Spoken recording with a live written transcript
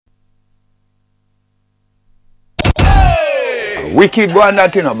Wicked one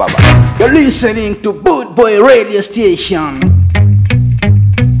that you know, Baba. You're listening to Boot Boy Radio Station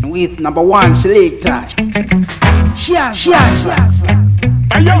with number one selector. Hey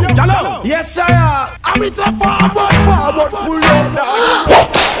yo, hello. Yes, sir. I'm in the forward, pull on now.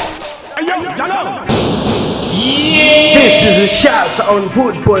 Hey yo, hello. Yeah. This is a shout on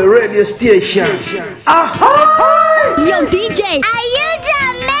Boot Boy Radio Station. Aha! Yo, DJ, are you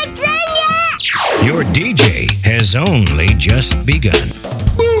done mixing yet? Your DJ has only just begun.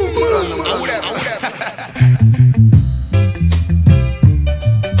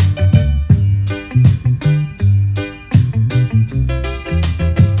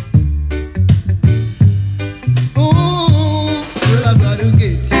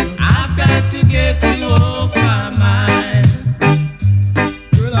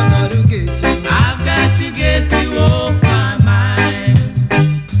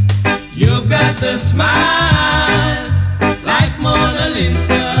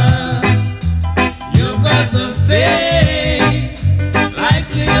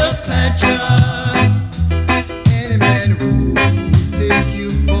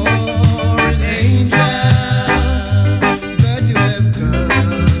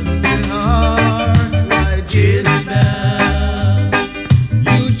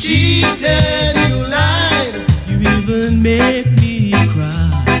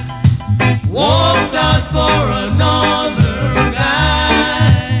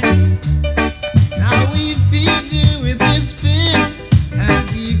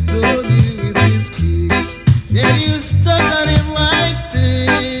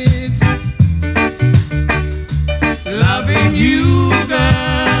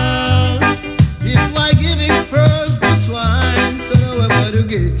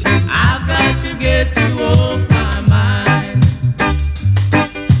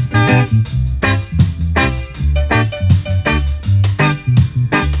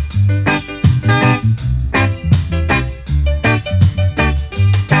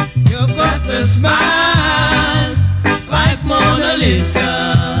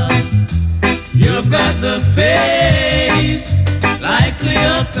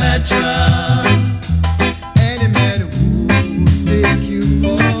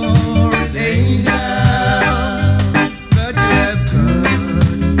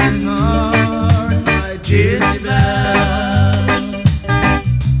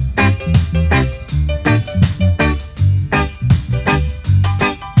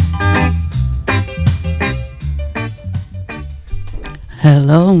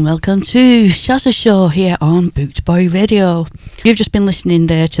 Welcome to Shazza Show here on Boot Boy Radio. You've just been listening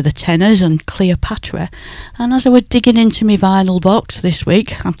there to the Tenors and Cleopatra, and as I was digging into my vinyl box this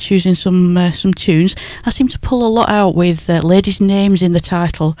week, I'm choosing some tunes. I seem to pull a lot out with ladies' names in the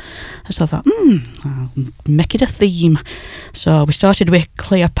title, so I thought, I'll make it a theme. So we started with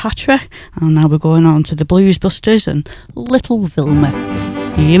Cleopatra, and now we're going on to the Blues Busters and Little Vilma.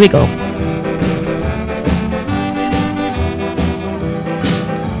 Here we go.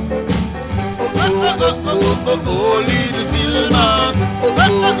 Oh, little Vilma. Oh,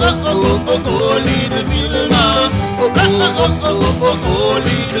 little Vilma. Oh,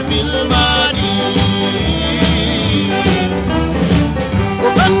 little Vilma.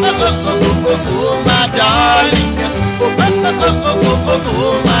 Oh, my darling. Oh,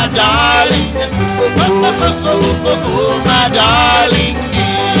 my darling. Oh, my darling.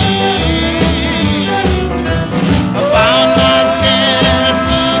 I found myself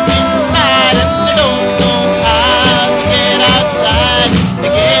deep inside and I don't know how to get outside. They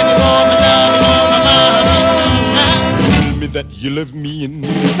gave me all my love and all my money tonight. Tell me that you love me and me.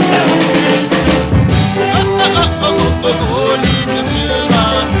 Oh, little Vilma.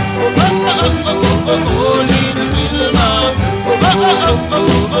 Oh, little Vilma.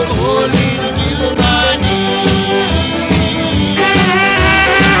 Oh, little Vilma.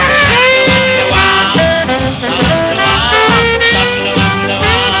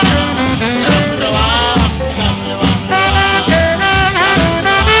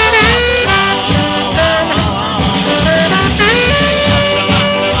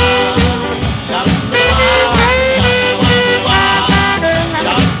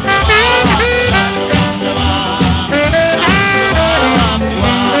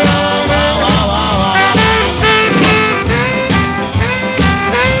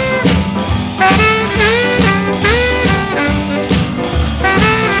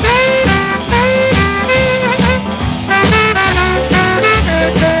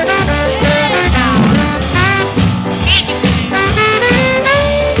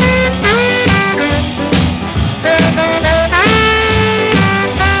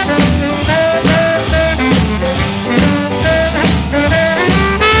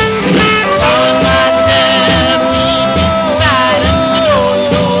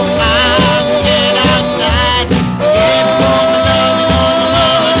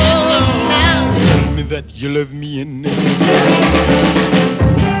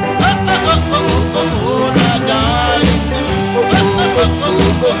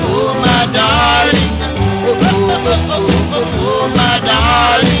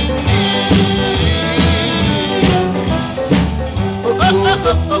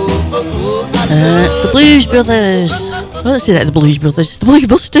 It's the Blues Brothers. Well, let's say that the Blues Brothers. It's the Blue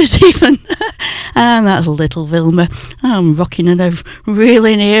Busters, even. And that's Little Vilma. I'm rocking and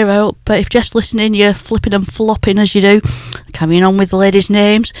reeling here out. But if just listening, you're flipping and flopping as you do. Carrying on with the ladies'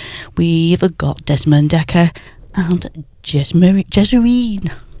 names, we've got Desmond Dekker and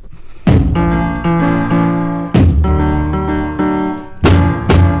Jezreen.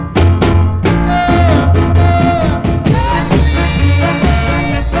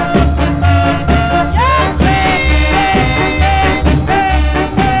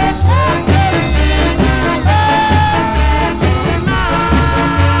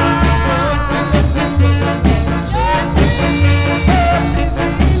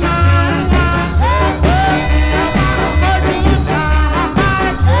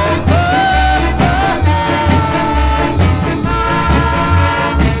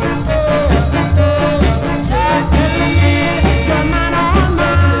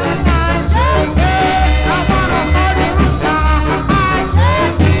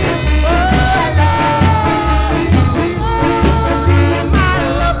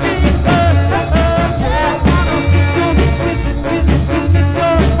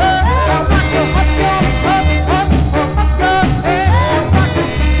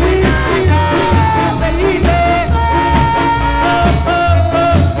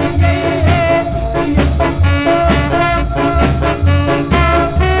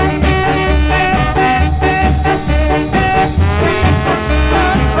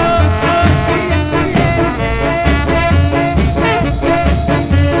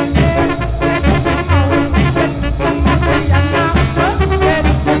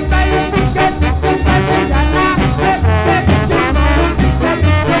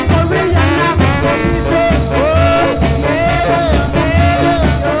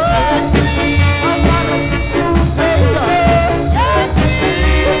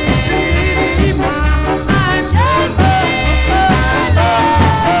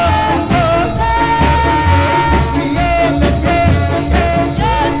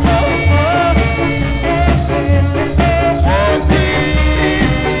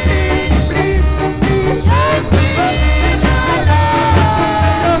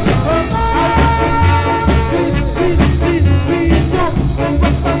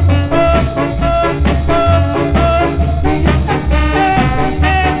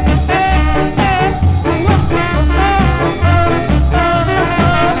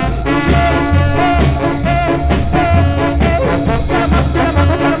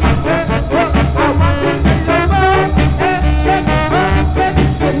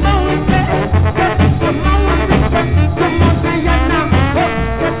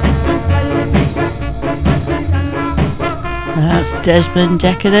 Desmond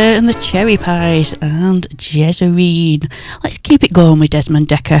Dekker there and the Cherry Pies and Jezreen. Let's keep it going with Desmond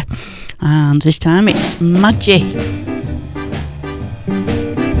Dekker, and this time it's Maggie.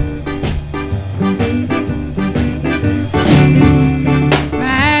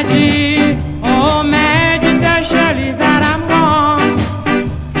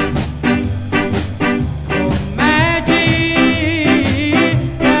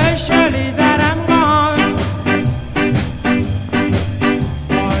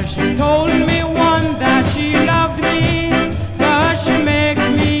 Makes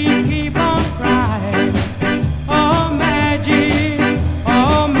me keep on crying. Oh,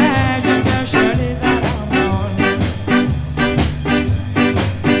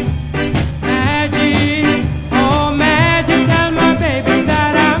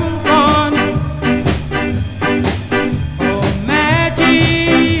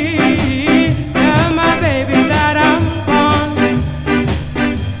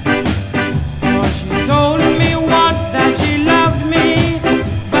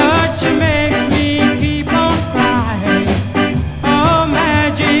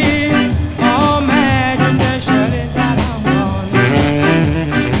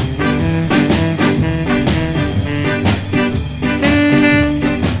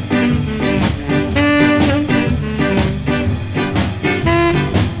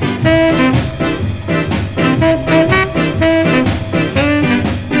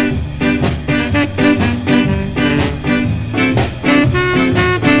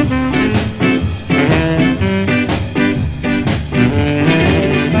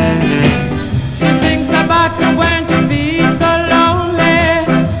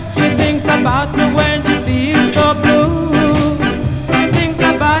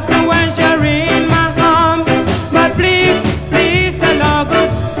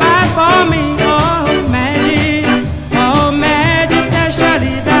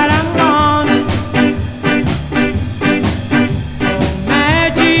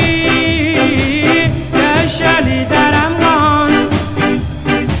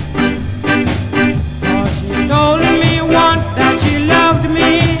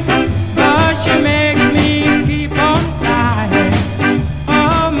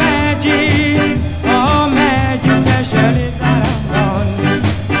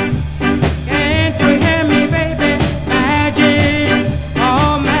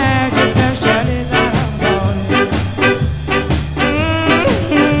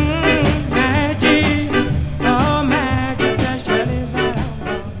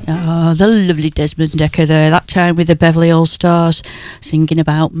 the lovely Desmond Dekker there, that time with the Beverly All-Stars, singing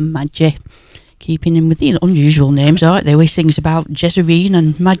about Madgie. Keeping in with the unusual names, aren't they? We sings about Jezerine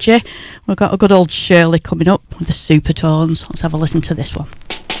and Madgie. We've got a good old Shirley coming up with the Supertones. Let's have a listen to this one.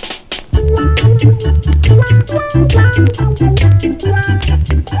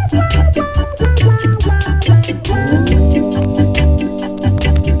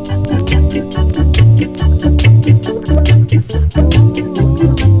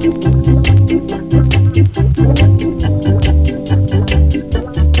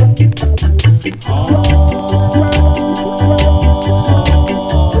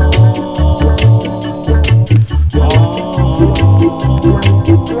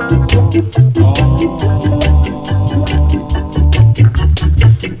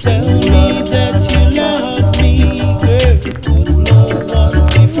 Tell me that you love me, girl, put no one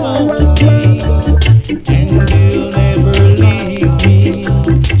before me, and you'll never leave me,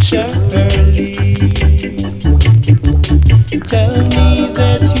 Shirley. Tell me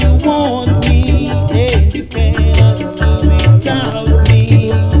that you want me, and you cannot do without me,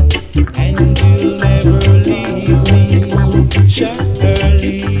 and you'll never leave me, Shirley.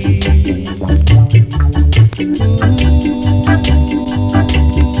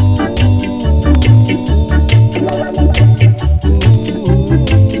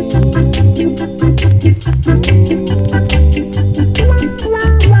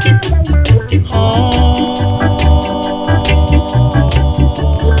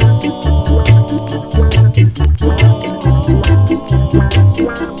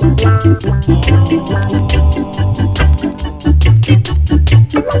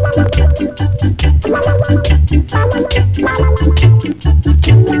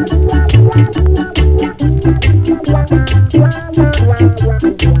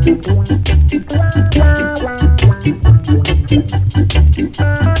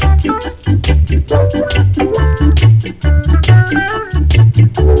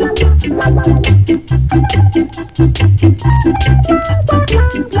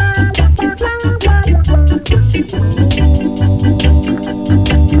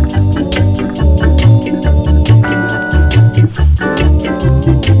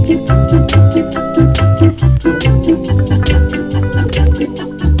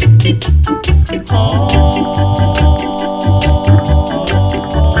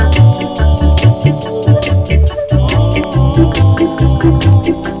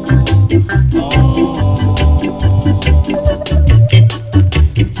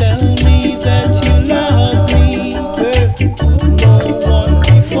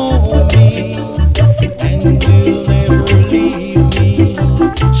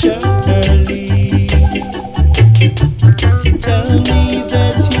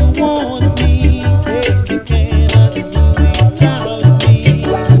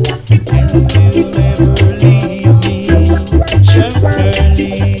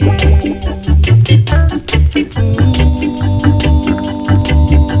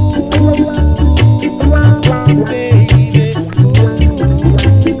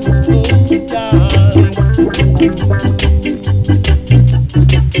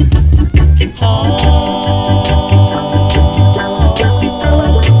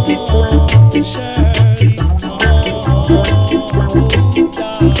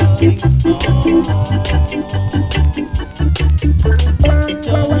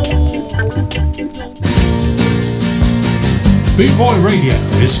 Boot Boy Radio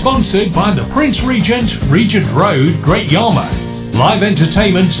is sponsored by the Prince Regent, Regent Road, Great Yarmouth. Live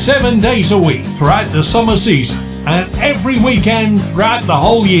entertainment 7 days a week throughout the summer season and every weekend throughout the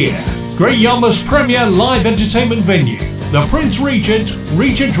whole year. Great Yarmouth's premier live entertainment venue, the Prince Regent,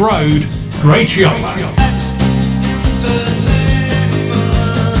 Regent Road, Great Yarmouth.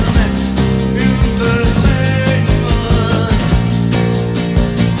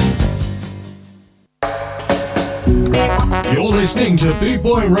 You're listening to Boot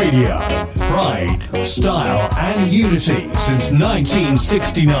Boy Radio. Pride, style and unity since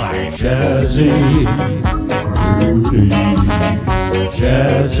 1969. Jazzy, Rudy,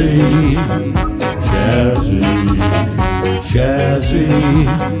 Jazzy, Jazzy, Jazzy,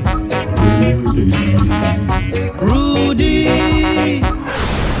 Rudy.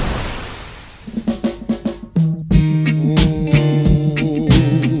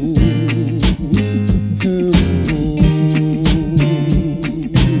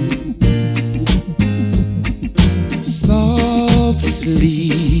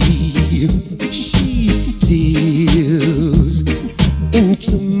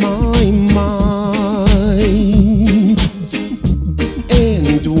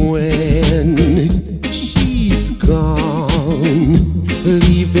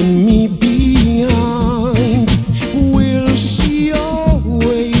 Leaving me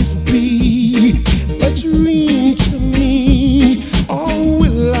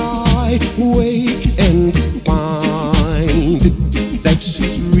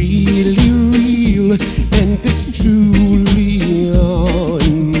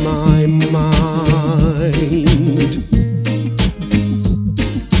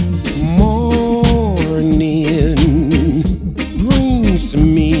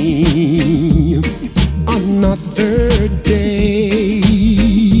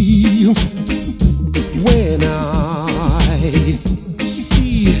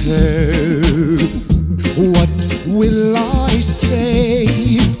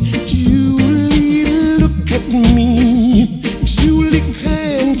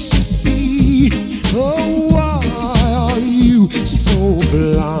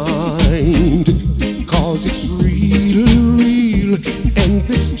blind, 'cause it's real, real, and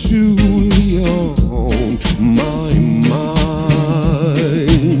it's truly on my mind.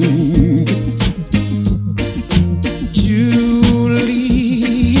 Julie,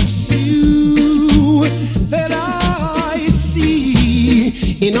 it's you that I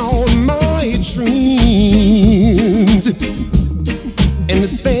see in all my dreams, and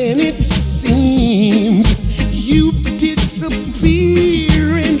then it seems you disappear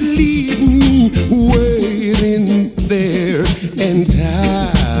and leave me waiting there, and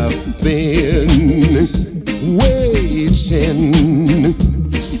I've been waiting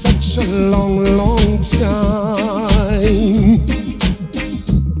such a long, long time.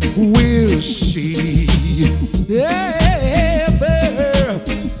 Will she ever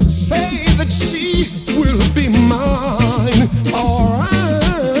say that she will be mine, or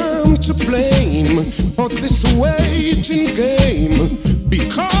I'm to blame for this waiting game?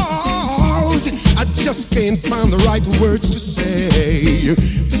 Because I just can't find the right words to say,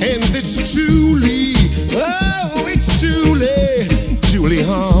 and it's Julie, oh, it's Julie, Julie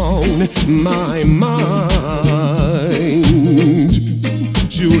on my mind,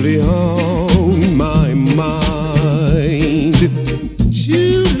 Julie on my mind,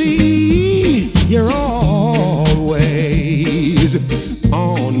 Julie, you're always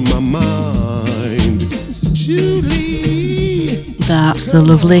on my mind, Julie. That's the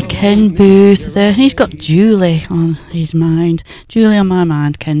lovely Ken Booth there. He's got Julie on his mind. Julie on my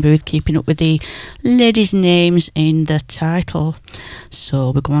mind, Ken Booth, keeping up with the ladies' names in the title.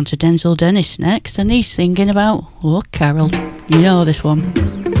 So we go on to Denzel Dennis next, and he's singing about, oh, Carol. You know this one.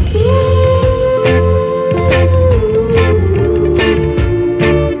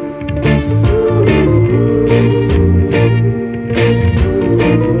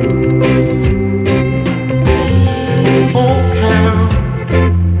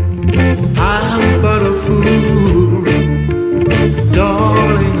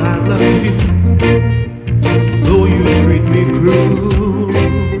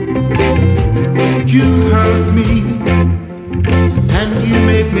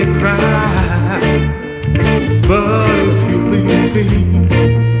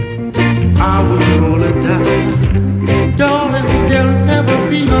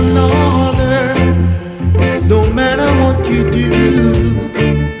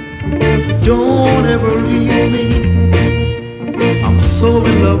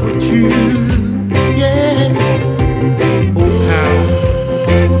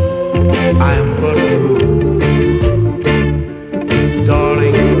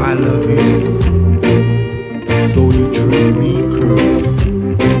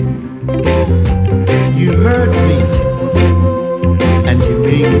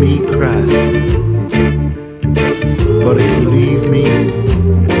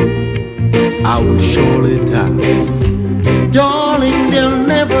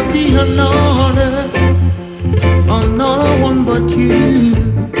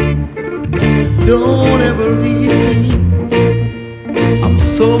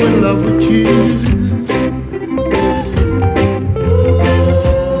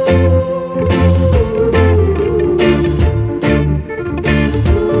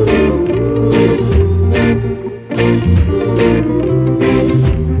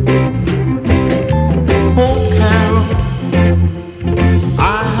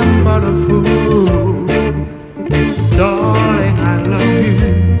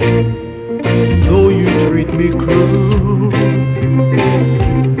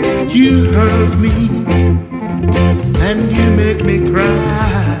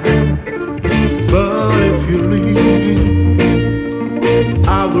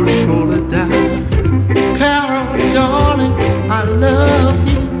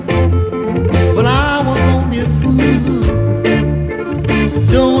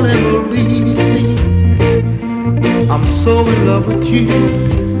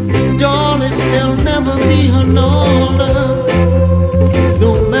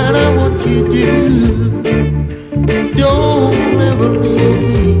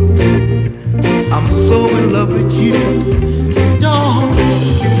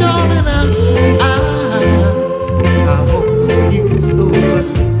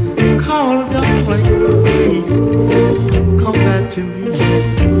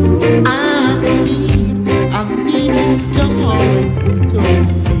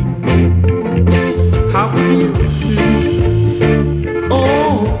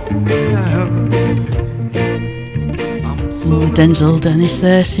 Denzel Dennis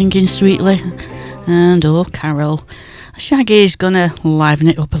there singing sweetly, and oh Carol. Shaggy's gonna liven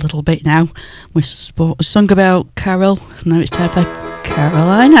it up a little bit now. We've sung about Carol, now it's time for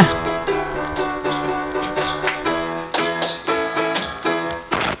Carolina.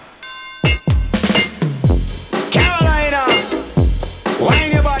 Carolina,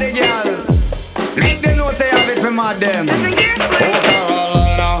 wine your body, girl. Make them know say you have it for mad them. Oh,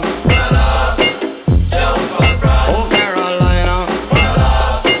 Carolina, oh, Carolina,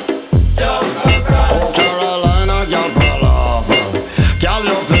 oh, Carolina, girl, pull off. Girl,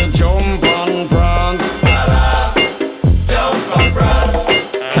 you fit jump and prance.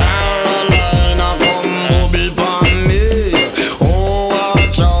 Carolina, come booby pon me. Oh,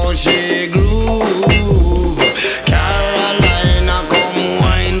 watch how she groove. Carolina, come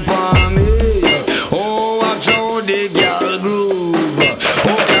wine pon me. Oh, watch how the girl groove.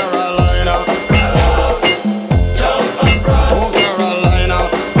 Oh, Carolina, oh, Carolina,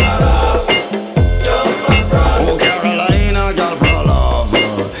 oh, Carolina, girl, pull off.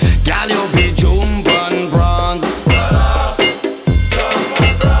 Girl, you fit jump and prance.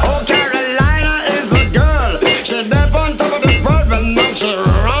 Oh, Carolina is a girl. She dead on top of the world, but now she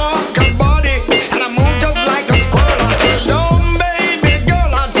rock her body and I move just like a squirrel. I said, yo, baby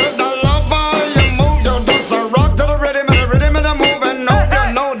girl, I said, I love how you move. You just a rock to the rhythm and the move, and no, you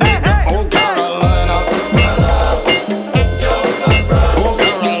know that. Oh, Carolina, oh,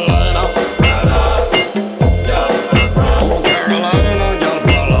 Carolina, oh, Carolina, girl,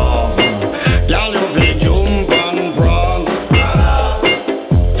 pull off. Girl, you fit jump and prance.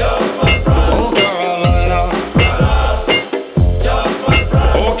 Oh, Carolina,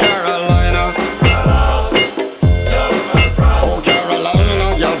 oh, Carolina, oh, Carolina,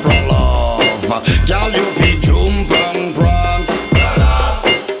 girl, pull off. Girl, you fit jump and prance.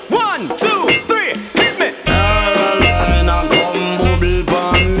 1, 2, 3, hit me. Carolina, come bubble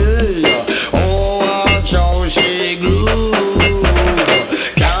pon me. Oh, watch how she groove.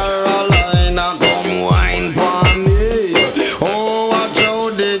 Carolina, come wine pon me. Oh, watch how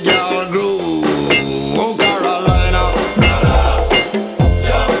the girl groove. Oh, Carolina,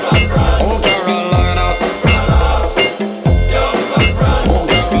 oh, Carolina, oh,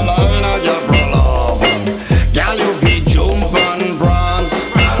 Carolina, girl, pull off. Girl, you fit jump and prance.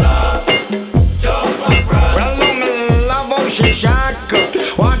 Well, no, me love how she shock.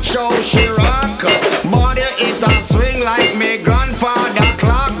 Watch how she rock. Body it a swing like me grandfather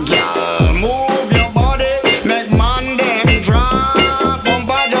clock. Girl, move your body, make man them drop.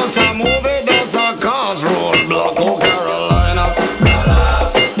 Bumper just a move it, just a cause roadblock. Oh, Carolina,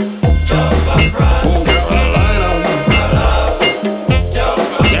 oh, Carolina,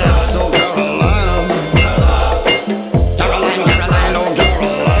 yes, oh, Carolina, Caroline, Caroline, oh,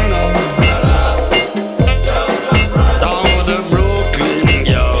 Carolina. Down the Brooklyn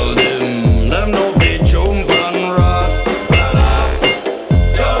girl, them no be jump and rock.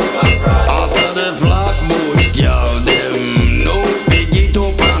 I said the Flatbush girl, them no be get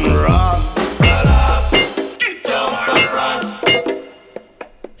up and rock.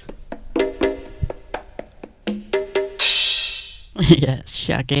 Yes,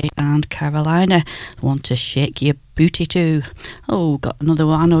 Shaggy and Carolina want to shake your booty too. Oh, got another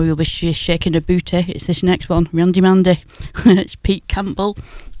one. I know you'll be shaking a booty. It's this next one, Randy Mandy. It's Pete Campbell.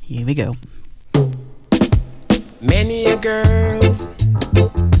 Here we go. Many a girls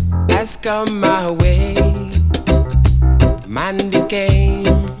has come my way. Mandy came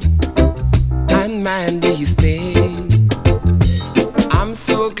and Mandy stayed. I'm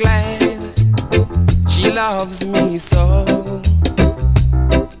so glad she loves me so,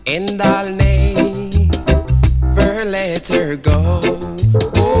 and I'll never let her go.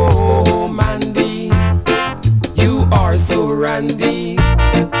 Oh, Mandy, you are so randy,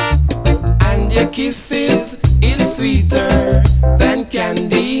 and your kisses is sweeter than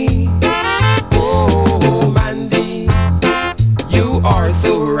candy. Oh, Mandy, you are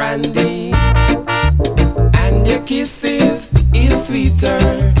so randy, and your kisses is sweeter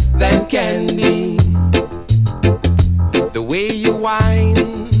than candy. The way you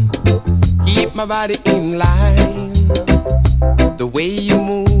whine, keep my body in line. The way you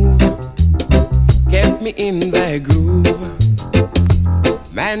move, kept me in the groove.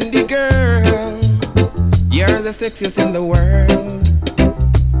 Mandy girl, you're the sexiest in the world,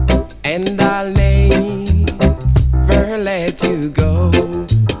 and I'll never let you go.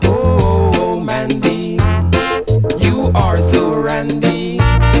 Oh, Mandy, you are so randy,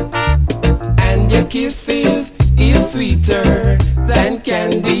 and your kisses is sweeter than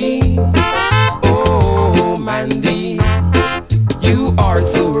candy. Oh, Mandy, you are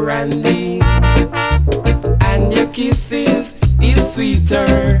so randy, and your kisses is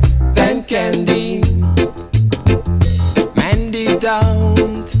sweeter than candy. Mandy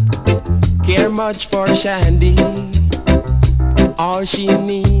don't care much for Shandy. All she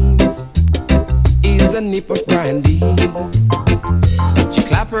needs is a nip of brandy. She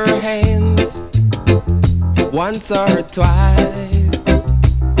clap her hands once or twice,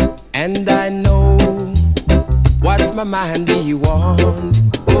 and I know what my Mandy want.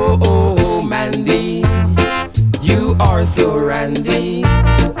 Oh, oh, Mandy, you are so randy,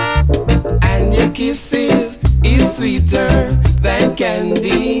 and your kisses is sweeter than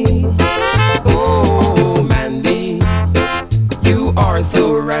candy. Oh, Mandy, you are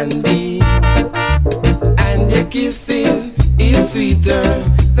so randy, and your kisses is sweeter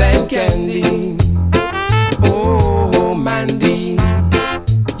than candy. Oh, Mandy,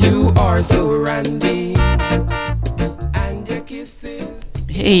 you are so randy, and your kisses.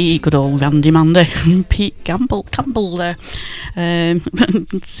 Hey, good old Randy Mandy. Pete Campbell there,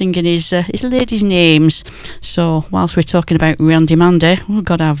 singing his ladies' names. So whilst we're talking about Randy Mandy, we've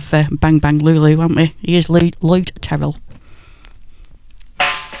got to have Bang Bang Lulu, haven't we? Here's Lloyd Terrell.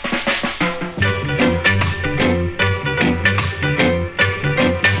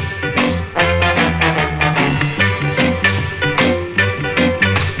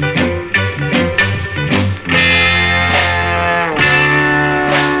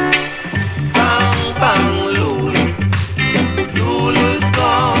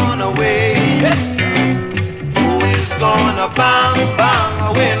 Bang,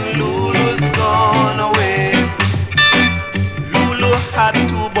 bang, when Lulu's gone away. Lulu had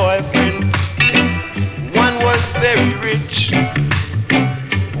two boyfriends. One was very rich,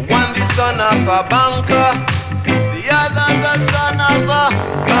 one the son of a banker, the other the son of a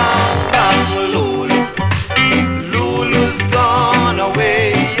bang, bang, Lulu. Lulu's gone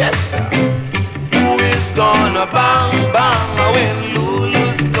away, yes sir. Who is gonna bang, bang, when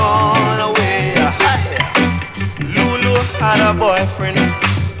Lulu's gone away? Had a boyfriend,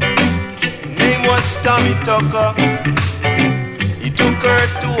 name was Tommy Tucker. He took her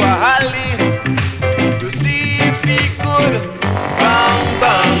to a alley to see if he could bang,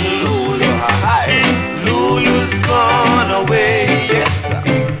 bang, Lulu. Hi, Lulu's gone away, yes sir.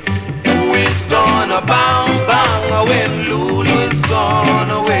 Who is gonna bang, bang, when Lulu's gone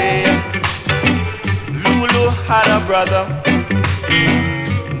away? Lulu had a brother,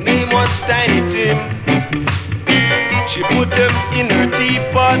 name was Tiny Tim. She put him in her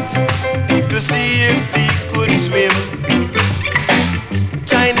teapot to see if he could swim.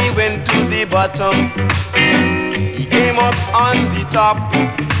 Tiny went to the bottom, he came up on the top.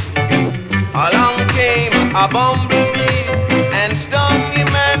 Along came a bumblebee and stung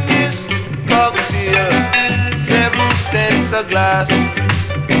him and his cocktail. 7 cents a glass,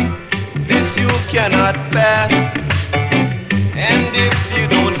 this you cannot pass. And if you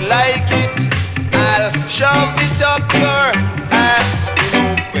don't like it, I'll shove it up your ass,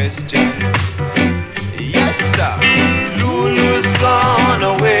 no question. Yes sir, Lulu's gone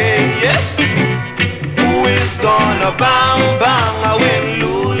away, yes. Who is gonna bang, bang, when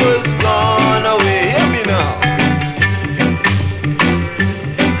Lulu's gone away? Hear me now.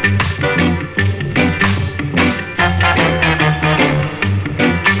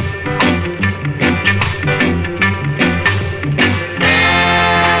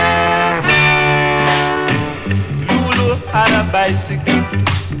 Had a bicycle,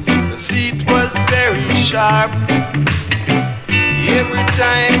 the seat was very sharp. Every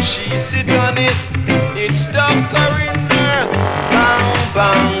time she sit on it, it stuck her in her. Bang,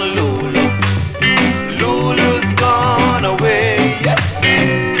 bang, Lulu. Lulu's gone away, yes.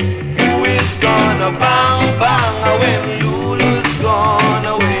 Who is gonna bang, bang, when Lulu's gone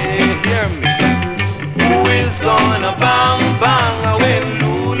away? Hear me. Who is gonna bang, bang, when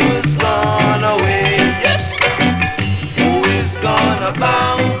Lulu's gone away? Yes. Gonna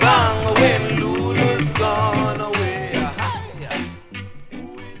bang, bang, when Lulu's gone away.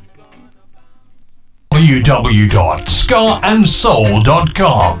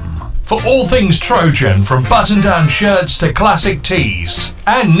 www.scarandsoul.com for all things Trojan, from button-down shirts to classic tees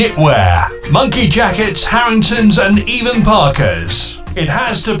and knitwear, monkey jackets, Harringtons and even Parkers. It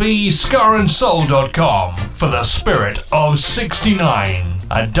has to be scarandsoul.com for the spirit of 69.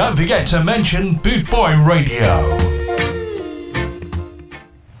 And don't forget to mention Boot Boy Radio.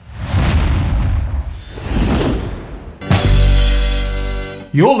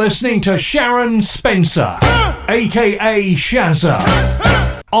 You're listening to Sharon Spencer, aka Shazza,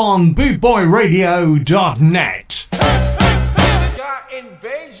 on bootboyradio.net. Scar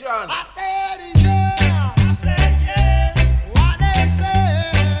Invasion. I said yeah. I said yeah. What they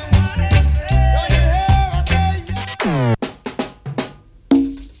say. Don't you hear? I say yeah.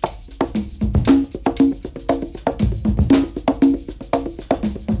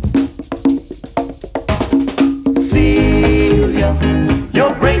 Celia,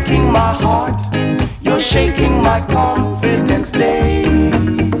 you're breaking my heart. You're shaking my confidence daily.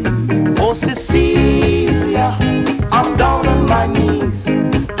 Oh Cecilia, I'm down on my knees.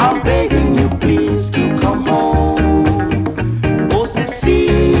 I'm begging you please to come home. Oh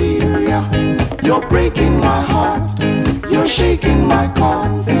Cecilia, you're breaking my heart. You're shaking my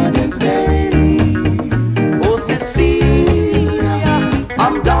confidence daily. Oh Cecilia,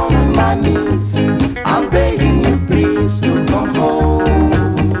 I'm down on my knees. I'm begging you please to come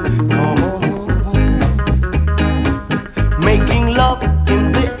home. Come home. Making love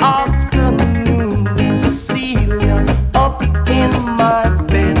in the afternoon with Cecilia up in my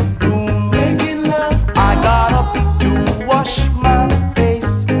bedroom. Making love. I got up to wash my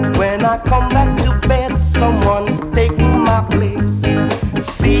face. When I come back to bed, someone's taking my place.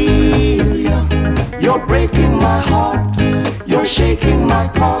 Celia, you're breaking my heart. You're shaking my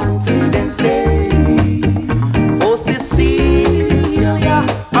confidence daily. Oh Cecilia,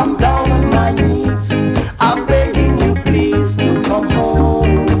 I'm down on my knees. I'm begging you please to come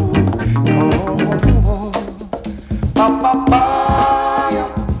home. Come home. Papaya,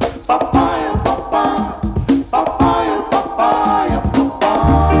 papaya, papaya, papaya, papaya,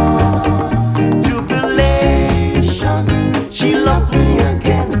 papaya. Jubilation, she loves me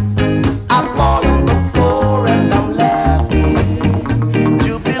again. I fall on the floor and I'm laughing.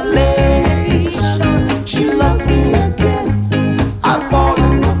 Jubilation, she loves me again. I fall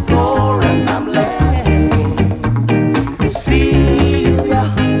on the floor and I'm laughing. Cecilia,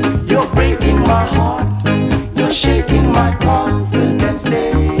 you're breaking my heart. You're shaking my confidence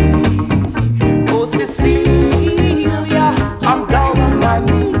daily. Oh Cecilia, I'm down on my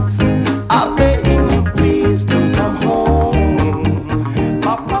knees. I'm begging you please to come home.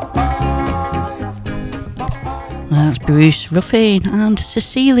 That's Bruce Ruffin and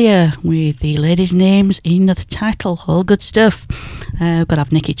Cecilia with the ladies' names in the title. All good stuff. We've got to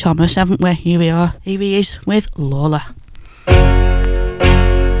have Nicky Thomas, haven't we? Here we are. Here he is with Lola.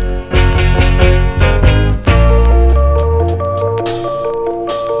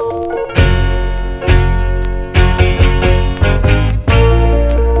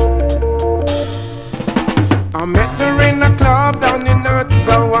 I met her in a club down in North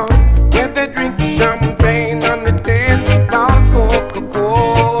where they drink champagne and the taste like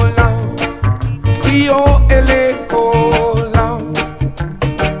Coca-Cola, C-O-L-A Cola.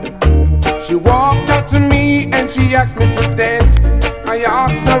 She walked up to me and she asked me to dance. I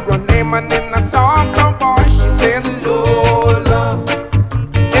asked her her name and then I saw her voice. She said Lola,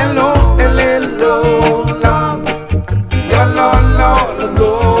 L-O-L-A Lola, Lola,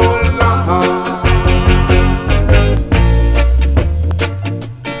 Lola.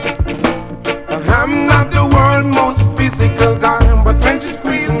 I'm not the world's most physical guy, but when she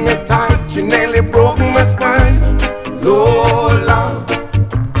squeezed me tight, she nearly broke my spine. Lola,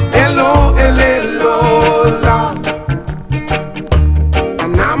 L-O-L-A Lola.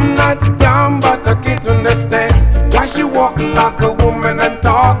 And I'm not dumb, but I can't understand why she walk like a woman and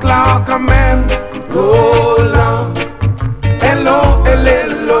talk like a man. Lola, L-O-L-A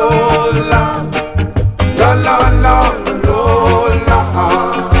Lola, la la la Lola.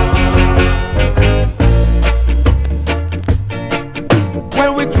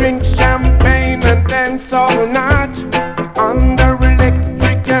 When we drink champagne and dance all night under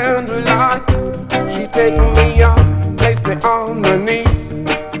electric candlelight, she take me up, place me on my knees,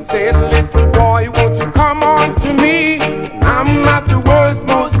 said, little boy, won't you come on to me? I'm not the world's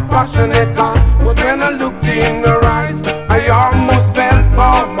most passionate guy, but when I looked in her eyes, I almost fell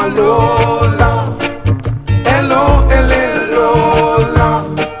for my Lola. L-O-L-A Lola,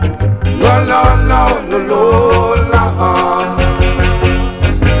 la la la la Lola.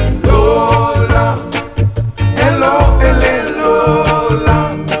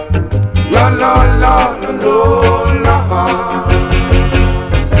 La la la la Lola.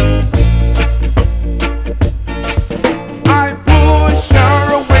 I push her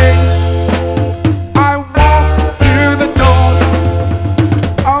away. I walked to the door.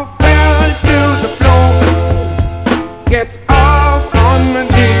 I fell to the floor. Gets up on my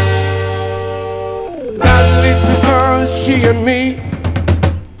knees. That little girl, she and me.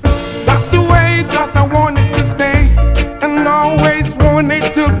 That's the way that I wanted to stay, and always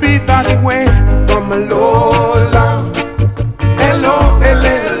wanted to be that way. From a Lola,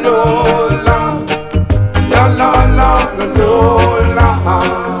 L-O-L-A Lola, la la la la Lola,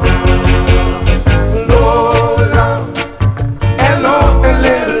 Lola,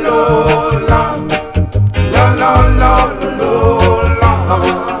 L-O-L-A Lola, la la la la Lola,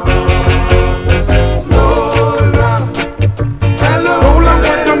 Lola, Lola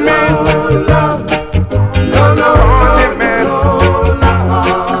was the man, Lola, Lola, man.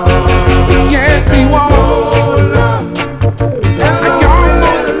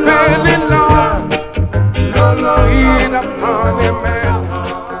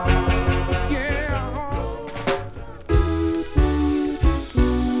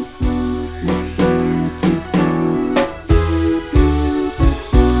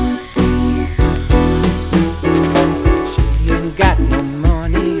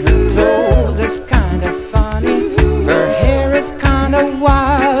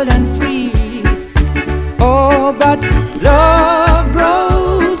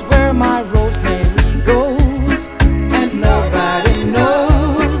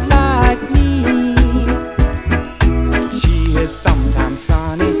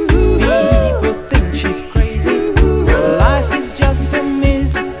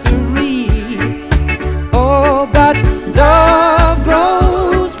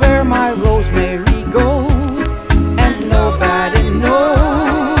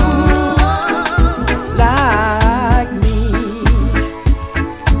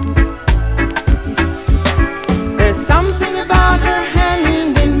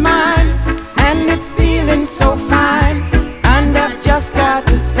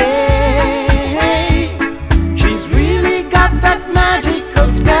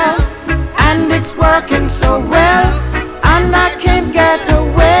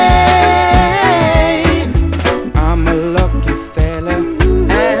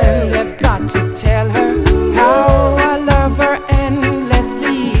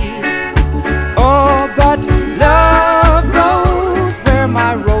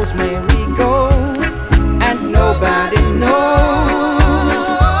 rosemary goes, and nobody knows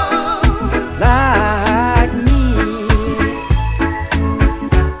like me.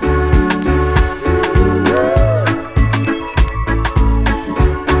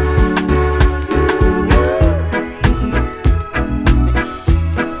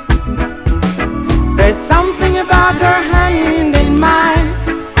 There's something about her hand in mine,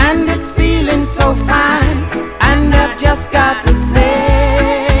 and it's feeling so fine, and I've just got to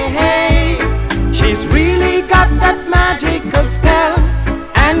say, she's really got that magical spell,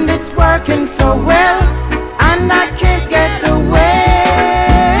 and it's working so well, and I can't get away.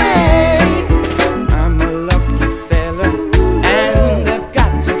 I'm a lucky fella, and I've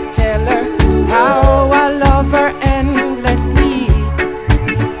got to tell her how I love her endlessly.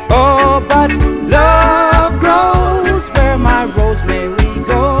 Oh, but love grows where my rosemary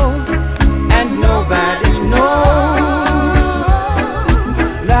goes, and nobody knows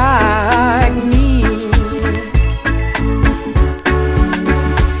like me.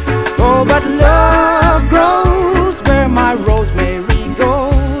 Oh, but love grows where my rosemary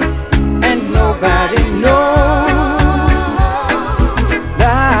goes, and nobody knows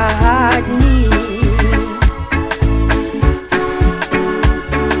like me.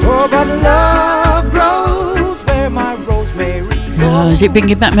 Oh, but love grows where my rosemary goes. Is it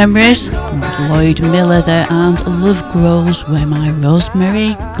bringing back memories? Lloyd Miller there, and Love Grows Where My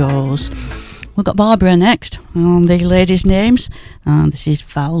Rosemary Goes. We've got Barbara next on the ladies' names, and this is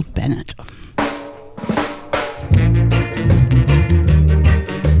Val Bennett.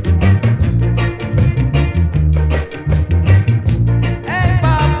 Hey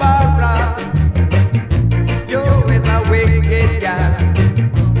Barbara, you is a wicked girl.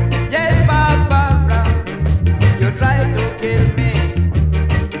 Yes, Barbara, you try to kill me.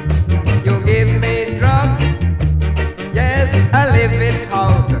 You give me drugs. Yes, I live it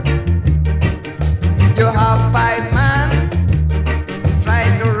out. You have 5 men try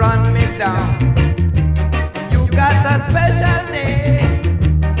to run me down. You got a special day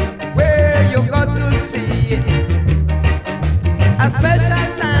where you got to see it. A special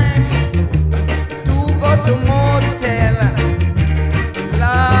time to go to motel.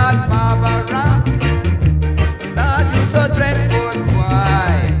 Lord Barbara, Lord, you so dreadful,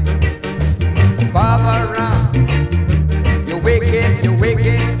 why? Barbara, you wicked, you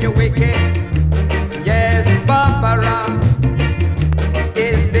wicked, you wicked. Yes, Barbara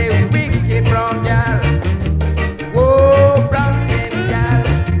is the wicked brown girl. Whoa, brown skin girl.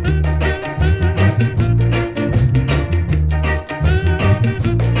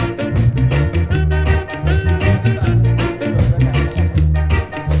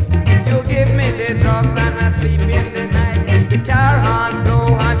 You give me the drugs and I sleep in the night. The car horn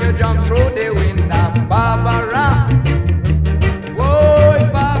blow and you jump through the window. Barbara, whoa,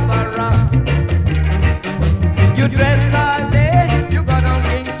 Barbara. You dress all day, you go down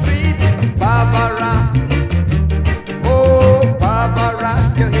King Street. Barbara, oh Barbara,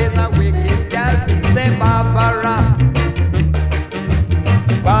 you is a wicked girl. Me say Barbara,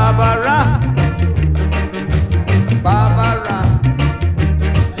 Barbara, Barbara.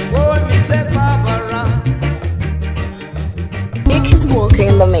 Oh, me say Barbara. Nick is walking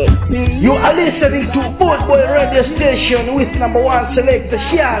in the mix. You are listening to Boot Boy Radio Station with number 1 selector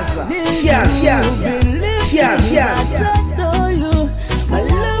Shazza. Shazza.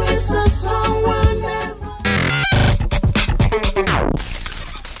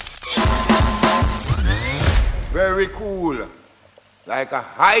 Very cool. Like a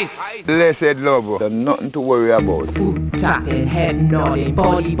ice. Blessed love. There's nothing to worry about. Foot tapping, head nodding,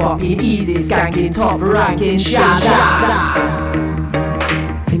 body bopping, easy skanking, top ranking, Shazza.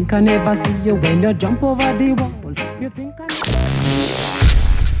 Think I never see you when you jump over the wall. You think I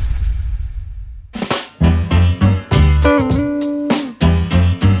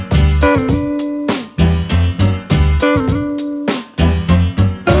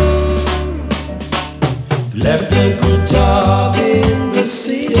Left a good job in the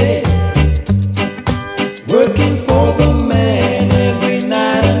city, working for the man every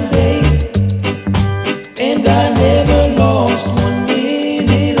night and day, and I never lost 1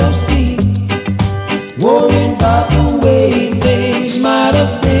 minute of sleep, worrying about the way things might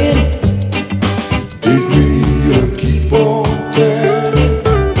have been. Big wheel keep on turning,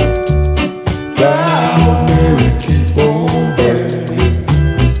 proud Mary keep on burning,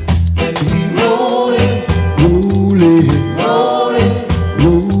 and we rolling, rolling, rolling,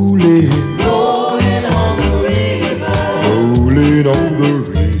 rolling.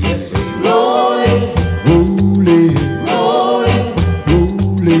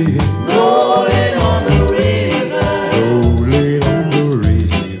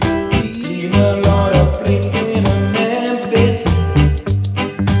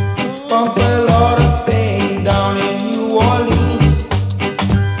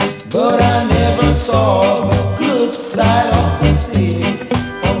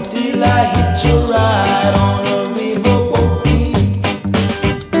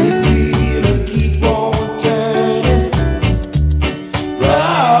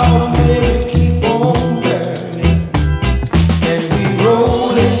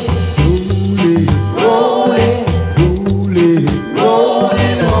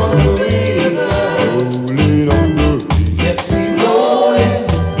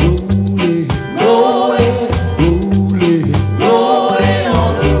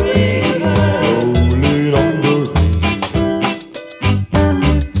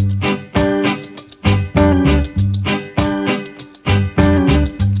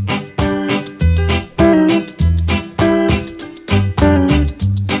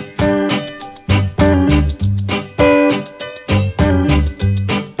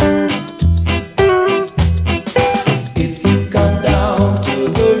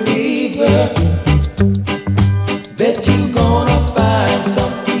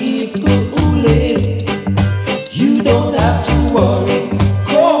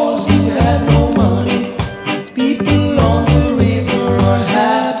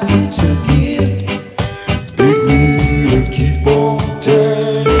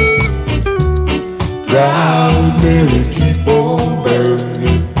 proud Mary keep on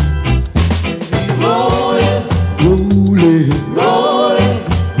burning. Rolling, rolling, rolling,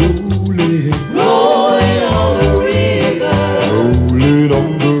 rolling, rolling on the river. Rolling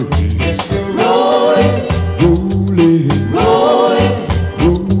on the river. Yes, we're rolling, rolling, rolling,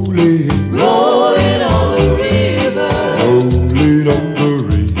 rolling, rolling on the river. Rolling on the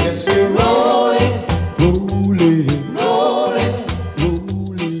river. Yes, we're rolling, rolling, rolling,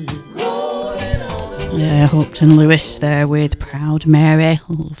 rolling. Yeah, Upton Lewis there with Proud Mary. I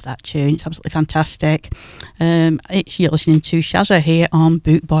love that tune. It's absolutely fantastic. You're listening to Shazza here on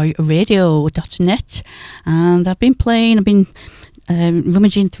bootboyradio.net, and I've been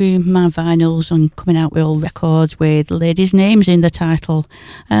rummaging through my vinyls and coming out with all records with ladies' names in the title.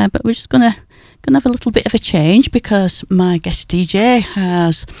 But we're just gonna have a little bit of a change because my guest DJ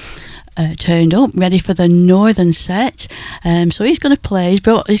has turned up, ready for the northern set. So he's going to play.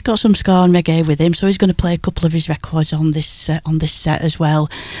 He's got some ska and reggae with him, so he's going to play a couple of his records on this set as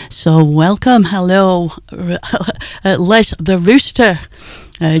well. So welcome, hello, Les the Rooster.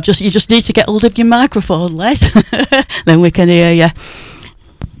 You just need to get hold of your microphone, Les, then we can hear you.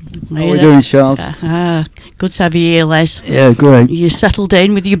 How are we doing, Charles? Good to have you here, Les. Yeah, great. You settled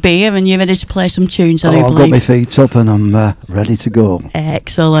in with your beer and you're ready to play some tunes, I I've believe. got my feet up and I'm ready to go.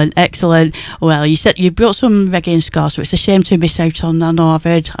 Excellent, excellent. Well, you said you brought some reggae and ska, so it's a shame to miss out on. I know I've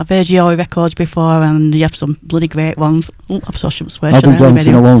heard your records before, and you have some bloody great ones. Oh, I shouldn't swear. I've been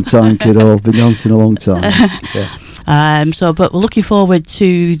dancing a long time, kiddo. I've been dancing a long time. Yeah. But we're looking forward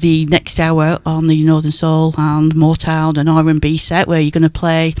to the next hour on the Northern Soul and Motown and R&B set, where you're going to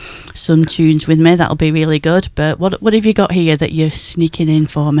play some tunes with me. That'll be really good. But what have you got here that you're sneaking in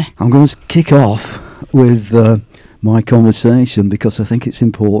for me? I'm going to kick off with my conversation, because I think it's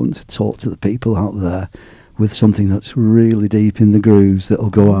important to talk to the people out there with something that's really deep in the grooves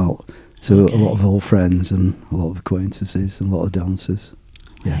that'll go out to a lot of old friends and a lot of acquaintances and a lot of dancers.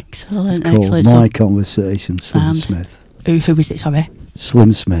 Yeah. Excellent, it's called excellent. My Conversation, Slim Smith. Who is it, sorry?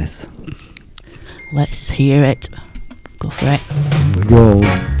 Slim Smith. Let's hear it. Go for it. Here we go.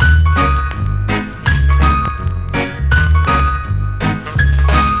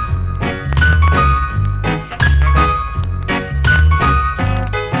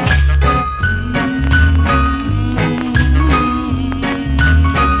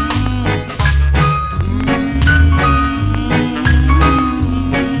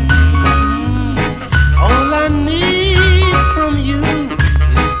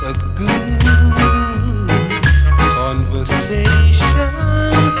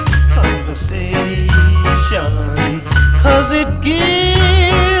 It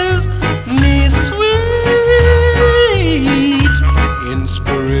gives me sweet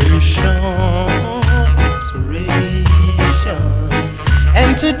inspiration,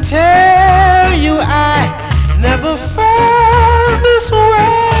 and to tell you I never felt this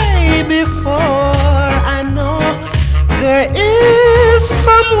way before. I know there is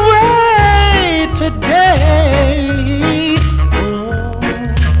some way today.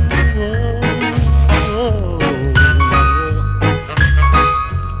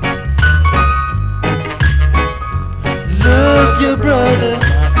 Brothers,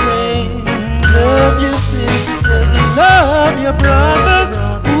 friend, love your sisters, love your brothers,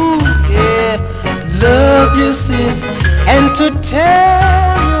 ooh yeah, love your sisters. And to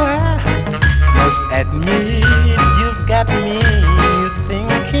tell you, I must admit, you've got me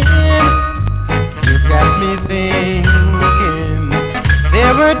thinking, you've got me thinking.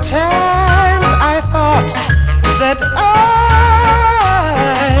 There were times I thought that I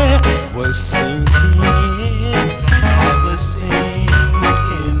was sinking,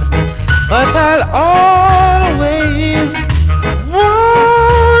 but I'll always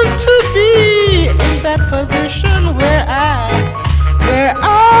want to be in that position where I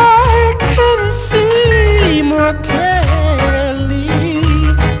can see more clearly,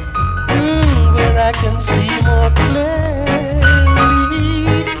 where I can see more clearly.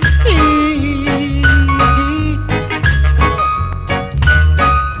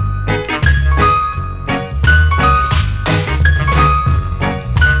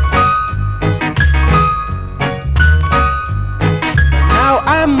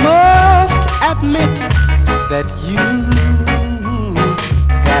 I must admit that you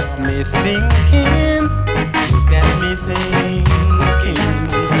got me thinking, you got me thinking.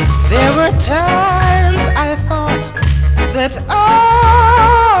 There were times I thought that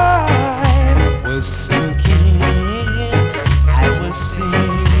I was sinking,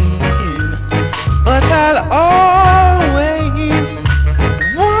 but I'll always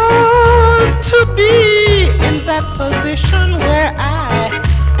want to be in that position where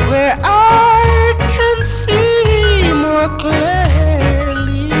I can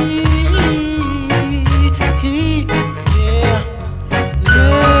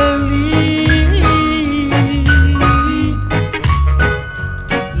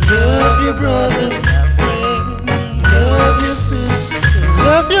your brothers, my friend. Love your sister.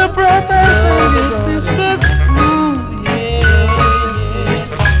 Love your brothers and your sisters. Ooh, yes.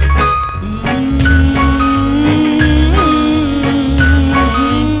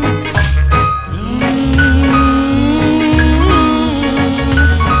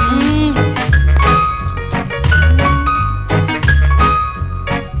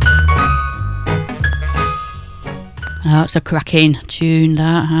 It's a cracking tune,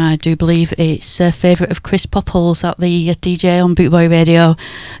 that. I do believe it's a favourite of Chris Popples at the DJ on Bootboy Radio.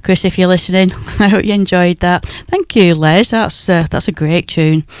 Chris, if you're listening, I hope you enjoyed that. Thank you, Les. That's a great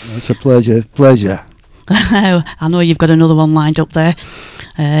tune. It's a pleasure. I know you've got another one lined up there.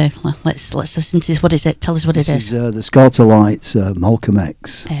 Let's listen to this. What is it? Tell us what it is. This is the Scartolites, Malcolm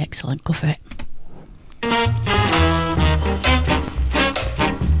X. Excellent. Go for it.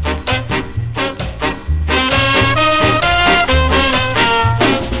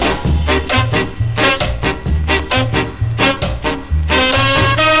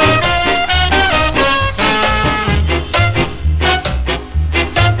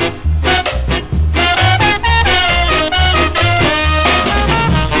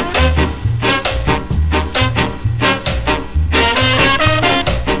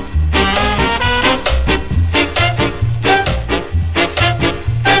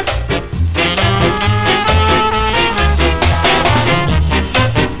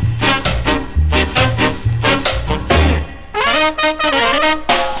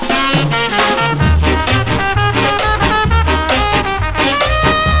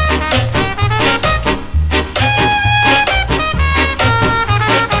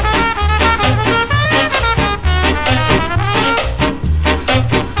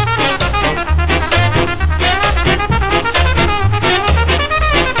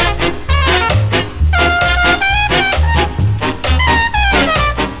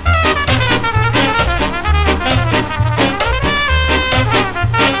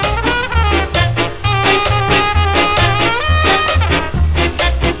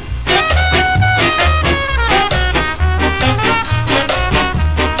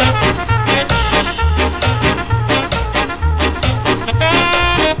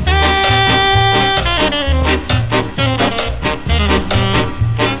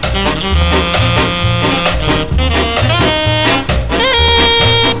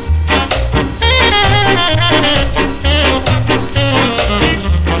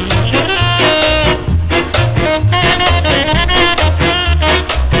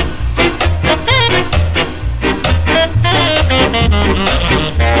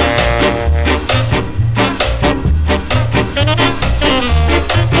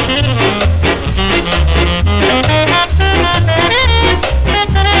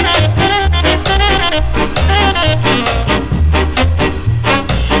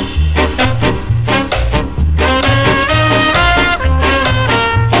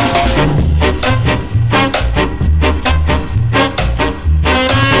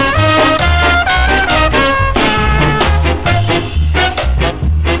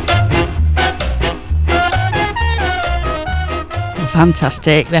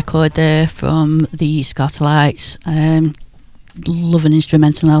 Fantastic record there from the Scartolites. Love an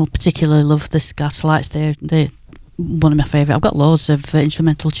instrumental. I particularly love the Scartolites. They're one of my favourite. I've got loads of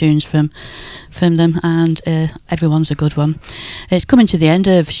instrumental tunes from them, and everyone's a good one. It's coming to the end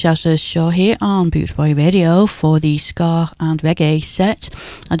of Shazza's show here on Bootboy Radio for the Ska and Reggae set.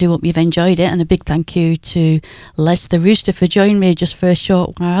 I do hope you've enjoyed it, and a big thank you to Les the Rooster for joining me just for a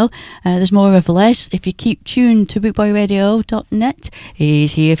short while. There's more of Les. If you keep tuned to bootboyradio.net,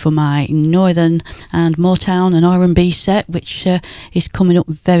 he's here for my Northern and Motown and R&B set, which is coming up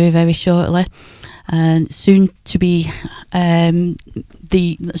very, very shortly. And soon to be that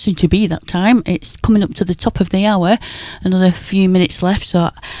time. It's coming up to the top of the hour, another few minutes left, so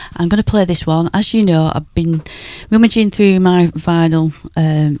I'm going to play this one. As you know, I've been rummaging through my vinyl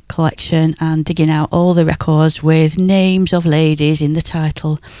collection and digging out all the records with names of ladies in the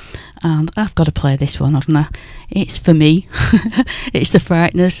title, and I've got to play this one, haven't I? It's for me. It's the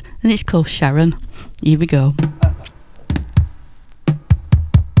Frighteners, and it's called Sharon. Here we go.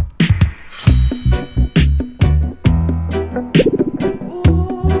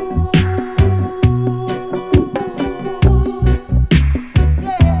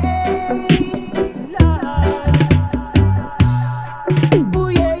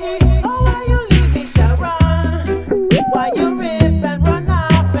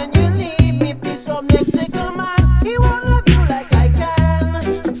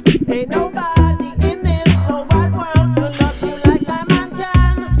 Ain't nobody in this so bad.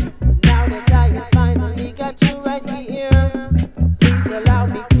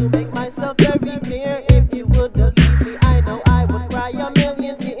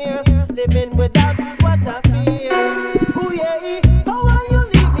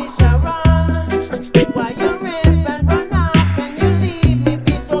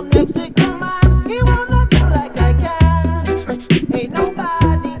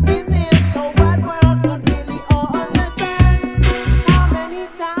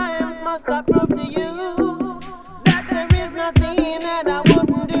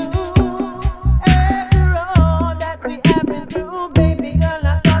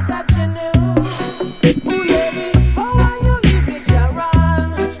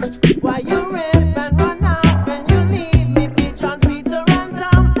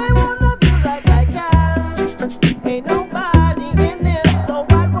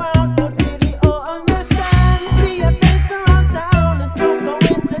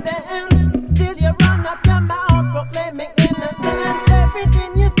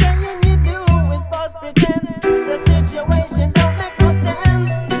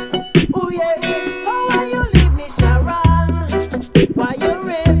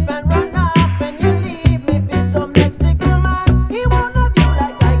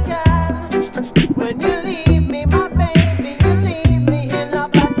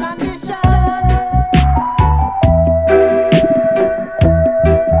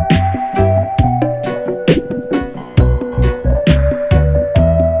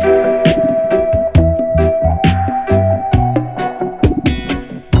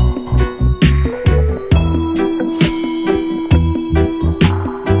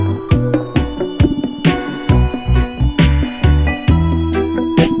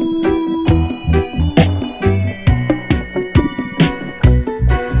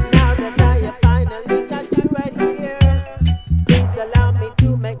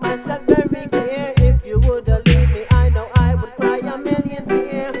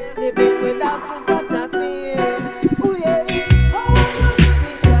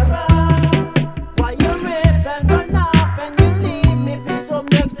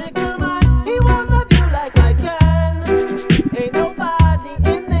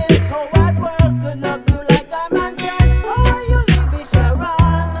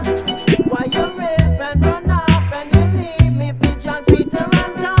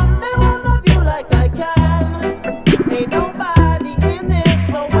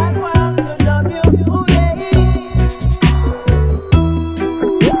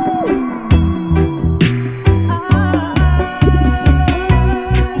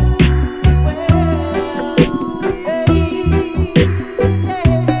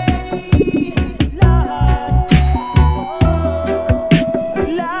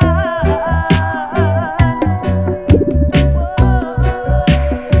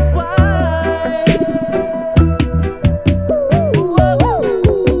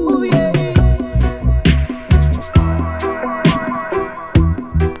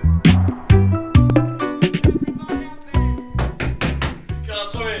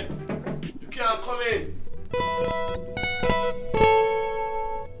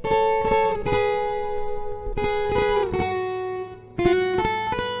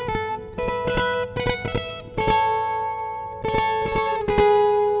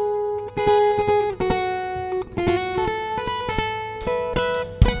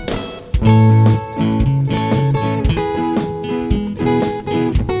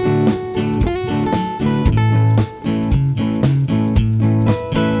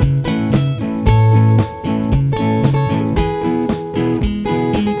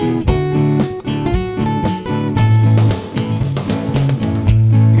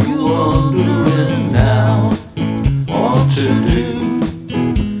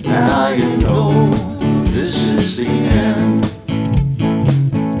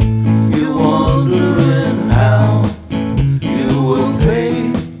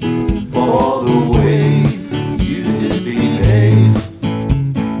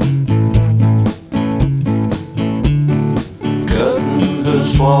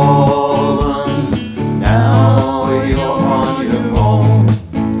 fallen, now you're on your own.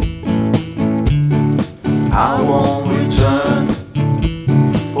 I won't return,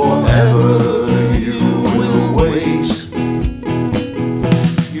 forever you will wait.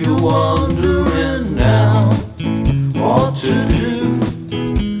 You're wondering now what to do.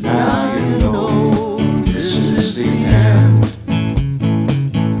 Now you know this is the end.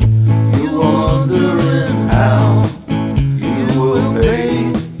 You're wondering how you will pay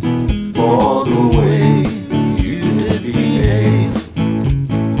for the way you did behave.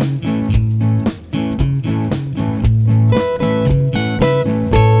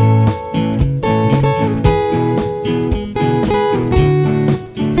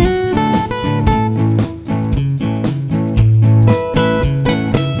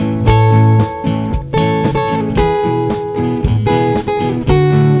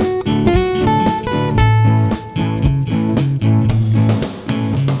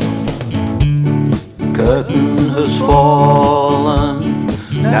 Curtain has fallen,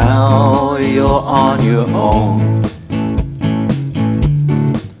 now you're on your own.